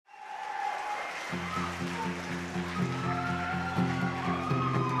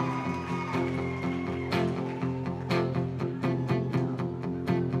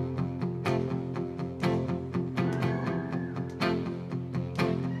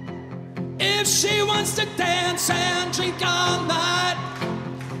If she wants to dance and drink all night,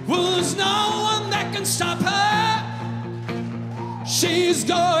 well, there's no one that can stop her. She's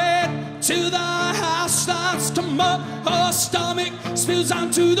going to the house, starts to mop, her stomach spills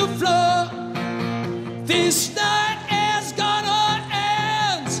onto the floor. This night is gonna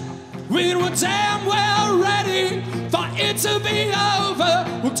end. We were damn well ready for it to be over.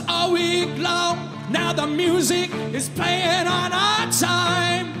 Worked all week long, now the music is playing on our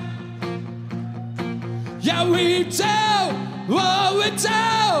time. Yeah, we do what we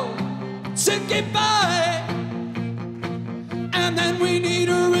do to get by, and then we need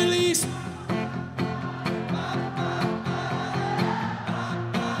a release.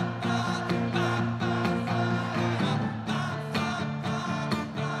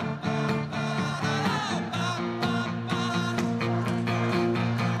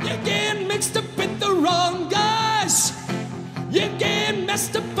 You're getting mixed up with the wrong guys. You're getting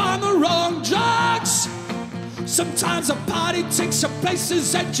messed up on the wrong drugs. Sometimes a party takes you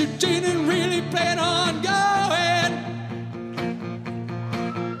places that you didn't really plan on going.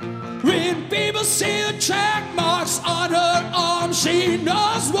 When people see the track marks on her arm, she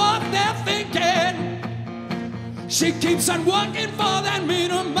knows what they're thinking. She keeps on working for that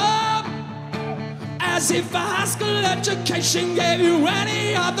minimum, as if a high school education gave you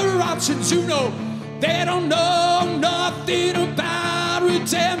any other options. You know, they don't know nothing about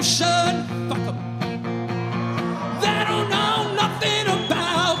redemption. Fuck 'em. They don't know nothing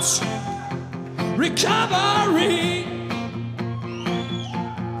about recovery.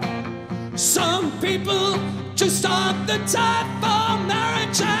 Some people just aren't the type for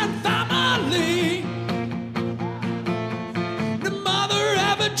marriage and family. No mother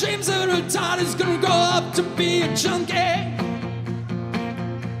ever dreams that her daughter's gonna grow up to be a junkie.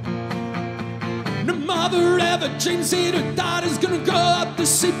 No mother ever dreams that her daughter's gonna grow up to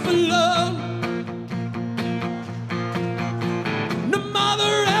sleep alone.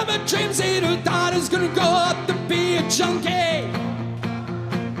 Dreams that her daughter's gonna grow up to be a junkie.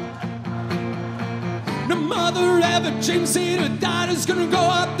 No mother ever dreams that her daughter's gonna grow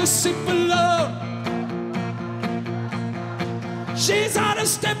up to sleep alone. She's out of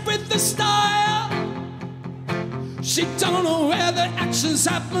step with the style. She don't know where the action's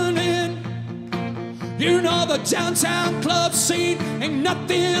happening. You know the downtown club scene ain't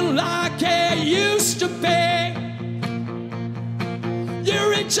nothing like it used to be. You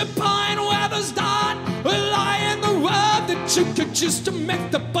reach a point where there's not a lie in the world that you could just to make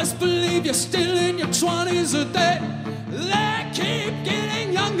the boys believe you're still in your 20s. Or they keep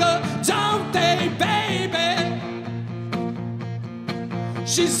getting younger, don't they, baby?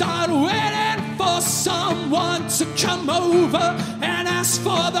 She's out waiting for someone to come over and ask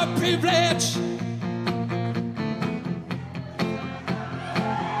for the privilege.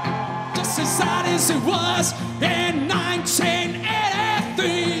 Just as hard as it was in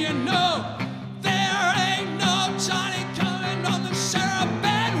 1983, you know, there ain't no Johnny coming on the sheriff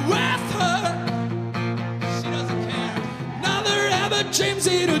bed with her. She doesn't care. Neither ever dreams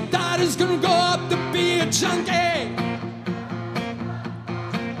that her daughter's gonna grow up to be a junkie.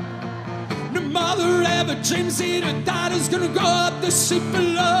 No mother ever dreams that her daughter's gonna grow up to sleep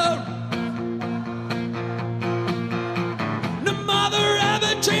alone. No mother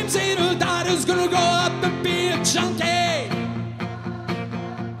ever dreams that her daughter's gonna grow up to be a junkie.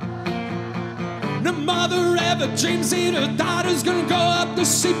 No mother ever dreams that her daughter's gonna grow up to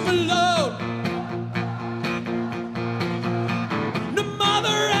sleep alone. No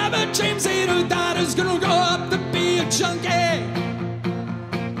mother ever dreams that her daughter's gonna grow up to be a junkie.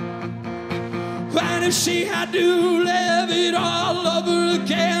 And if she had to live it all over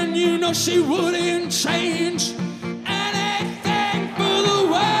again, you know she wouldn't change anything for the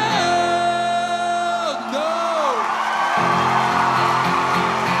world. No.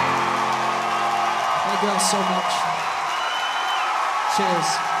 Thank you all so much. Cheers.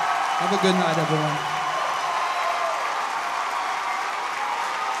 Have a good night, everyone.